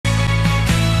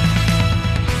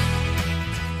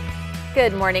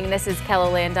Good morning. This is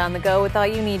KELOLAND on the go with all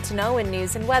you need to know in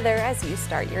news and weather as you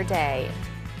start your day.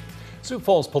 Sioux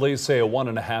Falls police say a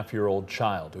 1.5-year-old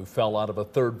child who fell out of a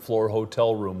third-floor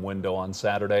hotel room window on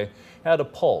Saturday had a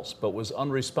pulse but was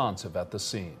unresponsive at the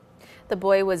scene. The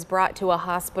boy was brought to a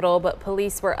hospital, but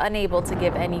police were unable to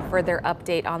give any further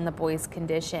update on the boy's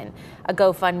condition. A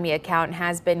GoFundMe account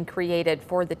has been created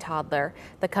for the toddler.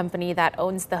 The company that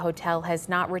owns the hotel has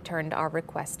not returned our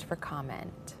request for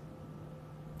comment.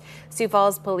 Sioux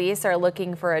Falls police are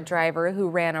looking for a driver who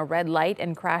ran a red light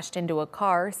and crashed into a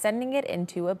car, sending it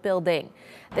into a building.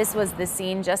 This was the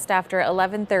scene just after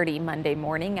 11:30 Monday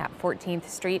morning at 14th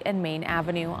Street and Main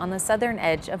Avenue on the southern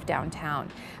edge of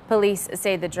downtown. Police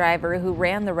say the driver who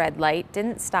ran the red light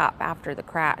didn't stop after the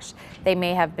crash. They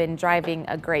may have been driving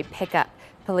a gray pickup.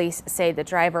 Police say the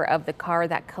driver of the car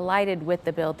that collided with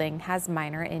the building has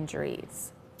minor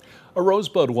injuries. A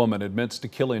Rosebud woman admits to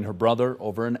killing her brother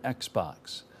over an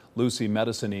Xbox. Lucy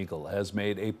Medicine Eagle has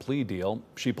made a plea deal.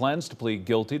 She plans to plead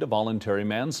guilty to voluntary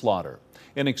manslaughter.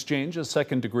 In exchange, a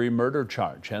second-degree murder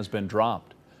charge has been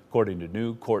dropped. According to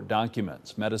new court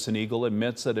documents, Medicine Eagle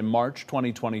admits that in March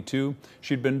 2022,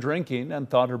 she'd been drinking and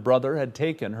thought her brother had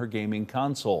taken her gaming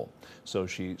console. So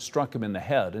she struck him in the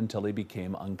head until he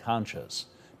became unconscious.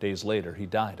 Days later, he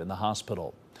died in the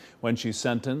hospital. When she's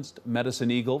sentenced,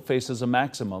 Medicine Eagle faces a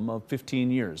maximum of 15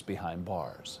 years behind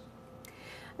bars.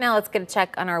 Now let's get a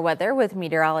check on our weather with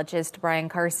meteorologist Brian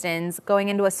Karstens. Going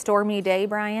into a stormy day,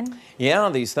 Brian? Yeah,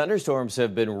 these thunderstorms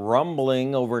have been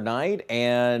rumbling overnight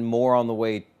and more on the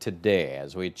way today.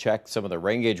 As we check some of the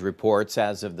rain gauge reports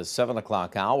as of the 7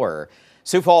 o'clock hour,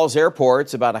 Sioux Falls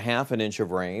Airport's about a ½ inch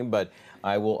of rain, but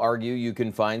I will argue you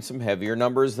can find some heavier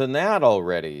numbers than that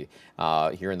already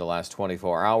here in the last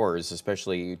 24 hours,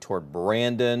 especially toward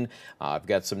Brandon. I've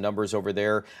got some numbers over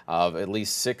there of at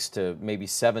least 6 to maybe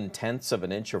 7/10 of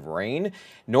an inch of rain.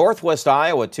 Northwest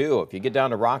Iowa, too. If you get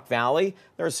down to Rock Valley,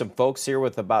 there's some folks here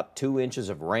with about 2 inches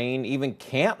of rain. Even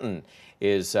Canton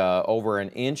is over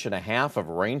 1.5 inches of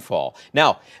rainfall.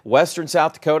 Now, western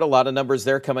South Dakota, a lot of numbers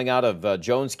there coming out of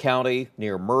Jones County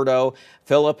near Murdo.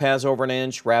 Phillip has over 1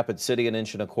 inch, Rapid City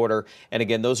 1.25 inches. And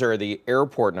again, those are the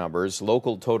airport numbers.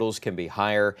 Local totals can be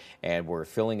higher, and we're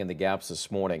filling in the gaps this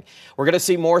morning. We're going to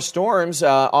see more storms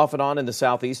off and on in the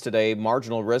southeast today.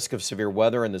 Marginal risk of severe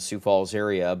weather in the Sioux Falls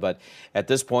area, but at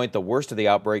this point, the worst of the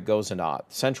outbreak goes into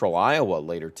central Iowa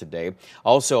later today.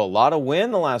 Also, a lot of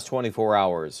wind the last 24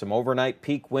 hours. Some overnight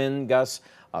peak wind gusts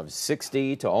of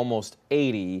 60 to almost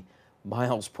 80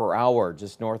 miles per hour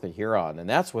just north of Huron, and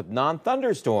that's with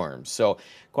non-thunderstorms, so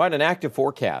quite an active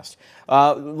forecast.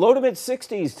 Low to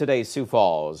mid-60s today, Sioux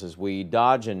Falls, as we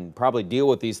dodge and probably deal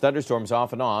with these thunderstorms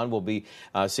off and on. We'll be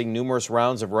seeing numerous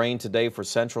rounds of rain today for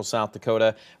central South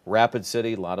Dakota, Rapid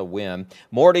City, a lot of wind.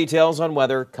 More details on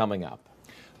weather coming up.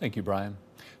 Thank you, Brian.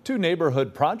 2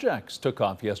 neighborhood projects took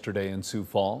off yesterday in Sioux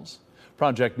Falls.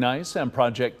 Project Nice and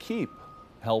Project Keep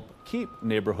help keep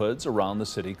neighborhoods around the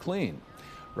city clean.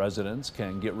 Residents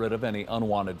can get rid of any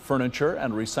unwanted furniture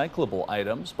and recyclable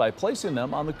items by placing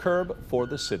them on the curb for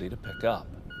the city to pick up.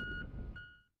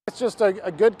 It's just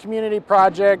a good community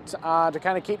project to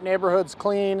kind of keep neighborhoods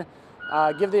clean,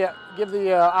 give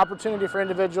the opportunity for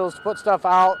individuals to put stuff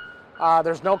out.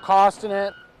 There's no cost in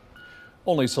it.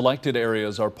 Only selected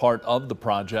areas are part of the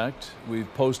project.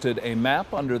 We've posted a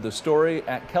map under the story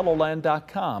at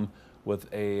KELOLAND.com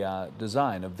with a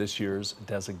design of this year's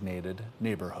designated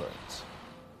neighborhoods.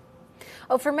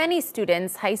 Oh, for many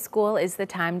students, high school is the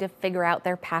time to figure out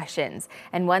their passions.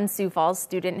 And one Sioux Falls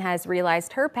student has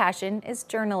realized her passion is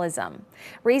journalism.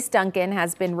 Reese Duncan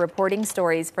has been reporting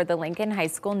stories for the Lincoln High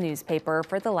School newspaper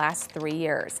for the last 3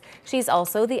 years. She's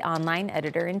also the online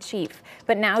editor-in-chief.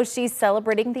 But now she's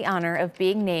celebrating the honor of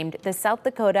being named the South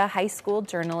Dakota High School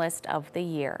Journalist of the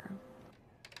Year.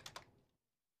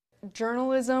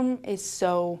 Journalism is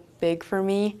so big for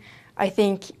me. I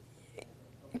think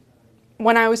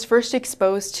when I was first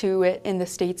exposed to it in the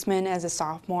Statesman as a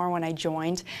sophomore when I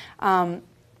joined,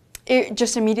 it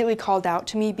just immediately called out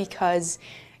to me because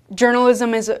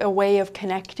journalism is a way of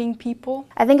connecting people.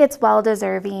 I think it's well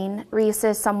deserving. Reese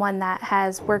is someone that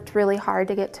has worked really hard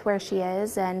to get to where she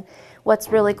is, and what's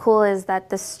really cool is that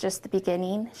this is just the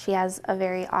beginning. She has a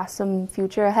very awesome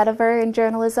future ahead of her in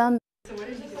journalism.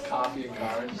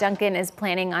 Duncan is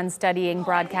planning on studying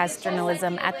broadcast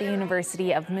journalism at the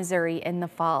University of Missouri in the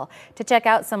fall. To check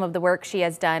out some of the work she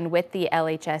has done with the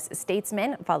LHS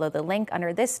Statesman, follow the link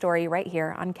under this story right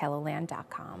here on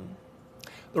KELOLAND.com.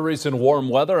 The recent warm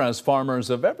weather has farmers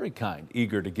of every kind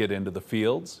eager to get into the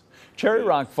fields. Cherry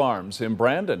Rock Farms in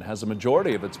Brandon has a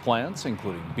majority of its plants,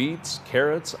 including beets,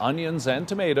 carrots, onions, and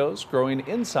tomatoes, growing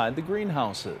inside the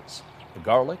greenhouses. The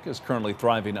garlic is currently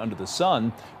thriving under the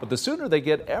sun, but the sooner they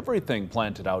get everything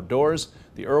planted outdoors,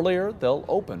 the earlier they'll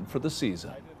open for the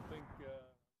season.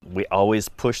 We always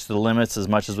push the limits as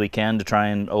much as we can to try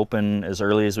and open as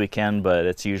early as we can, but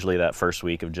it's usually that first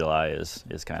week of July is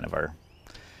kind of our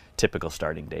typical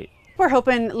starting date. We're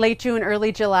hoping late June,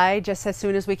 early July, just as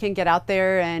soon as we can get out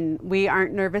there, and we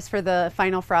aren't nervous for the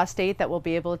final frost date, that we'll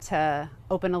be able to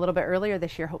open a little bit earlier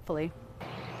this year, hopefully.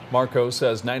 Marco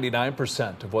says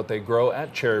 99% of what they grow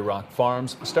at Cherry Rock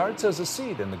Farms starts as a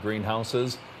seed in the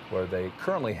greenhouses, where they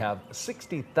currently have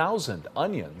 60,000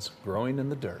 onions growing in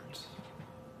the dirt.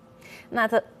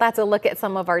 And that's a look at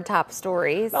some of our top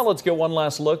stories. Now let's get one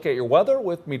last look at your weather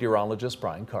with meteorologist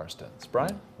Brian Karstens.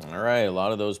 Brian? All right, a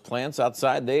lot of those plants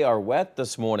outside, they are wet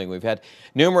this morning. We've had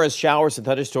numerous showers and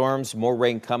thunderstorms, more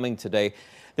rain coming today.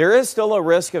 There is still a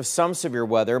risk of some severe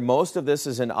weather. Most of this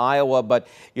is in Iowa, but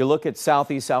you look at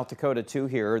southeast South Dakota too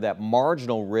here, that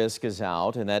marginal risk is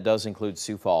out, and that does include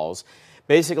Sioux Falls.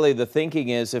 Basically, the thinking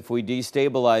is if we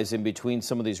destabilize in between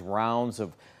some of these rounds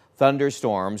of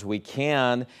thunderstorms, we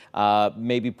can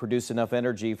maybe produce enough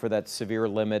energy for that severe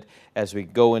limit as we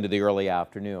go into the early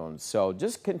afternoon. So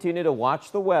just continue to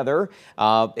watch the weather.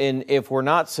 And if we're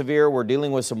not severe, we're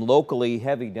dealing with some locally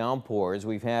heavy downpours.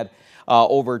 We've had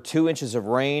over 2 inches of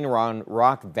rain around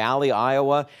Rock Valley,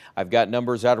 Iowa. I've got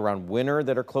numbers out around Winter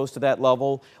that are close to that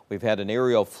level. We've had an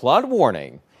aerial flood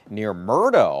warning near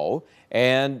Murdo.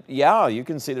 And yeah, you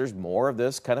can see there's more of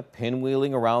this kind of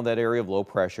pinwheeling around that area of low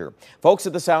pressure. Folks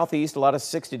at the southeast, a lot of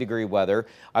 60-degree weather.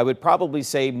 I would probably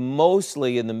say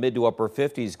mostly in the mid to upper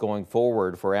 50s going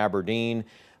forward for Aberdeen,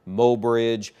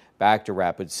 Mobridge, back to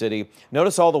Rapid City.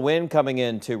 Notice all the wind coming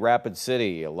into Rapid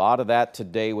City. A lot of that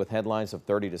today with headlines of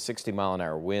 30 to 60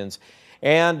 mile-an-hour winds.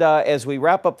 And as we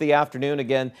wrap up the afternoon,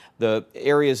 again, the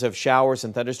areas of showers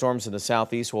and thunderstorms in the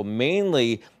southeast will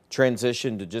mainly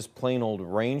transition to just plain old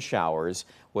rain showers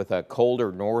with a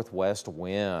colder northwest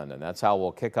wind. And that's how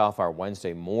we'll kick off our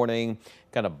Wednesday morning,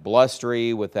 kind of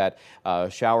blustery with that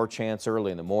shower chance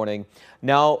early in the morning.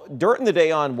 Now, during the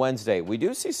day on Wednesday, we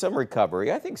do see some recovery.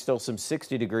 I think still some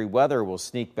 60-degree weather will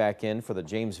sneak back in for the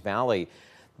James Valley,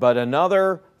 but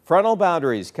another frontal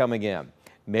boundaries coming in.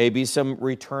 Maybe some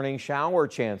returning shower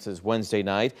chances Wednesday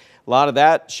night. A lot of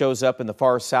that shows up in the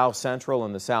far south central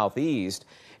and the southeast.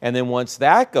 And then once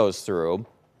that goes through,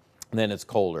 then it's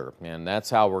colder. And that's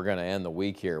how we're going to end the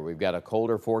week here. We've got a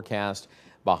colder forecast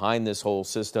behind this whole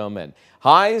system. And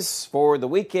highs for the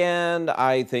weekend,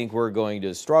 I think we're going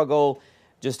to struggle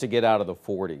just to get out of the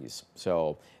 40s.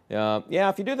 So, yeah,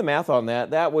 if you do the math on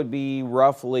that, that would be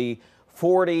roughly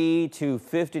 40 to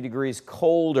 50 degrees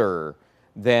colder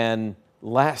than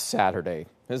last Saturday.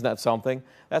 Isn't that something?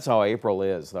 That's how April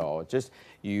is, though. Just,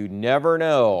 you never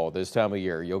know this time of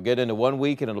year. You'll get into one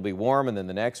week and it'll be warm, and then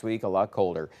the next week a lot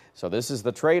colder. So this is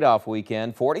the trade-off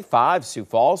weekend. 45 Sioux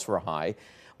Falls for a high.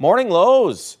 Morning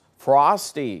lows,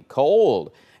 frosty,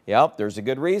 cold. Yep, there's a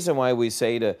good reason why we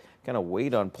say to kind of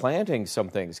wait on planting some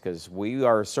things, because we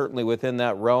are certainly within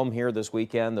that realm here this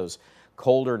weekend, those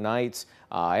colder nights.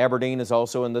 Aberdeen is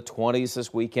also in the 20s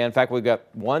this weekend. In fact, we've got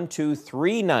 1, 2,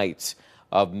 3 nights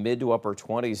of mid to upper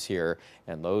 20s here,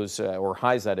 and those, or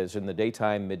highs that is, in the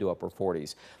daytime, mid to upper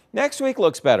 40s. Next week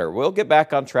looks better. We'll get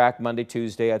back on track Monday,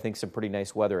 Tuesday. I think some pretty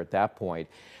nice weather at that point.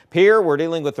 Pier, we're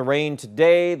dealing with the rain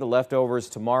today. The leftovers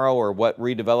tomorrow are what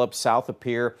redevelops south of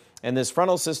Pier. And this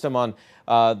frontal system on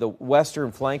the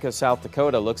western flank of South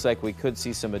Dakota looks like we could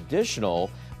see some additional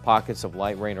pockets of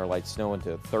light rain or light snow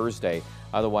into Thursday.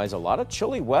 Otherwise, a lot of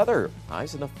chilly weather.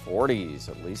 Highs in the 40s,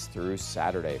 at least through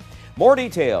Saturday. More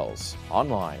details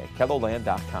online at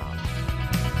KELOLAND.com.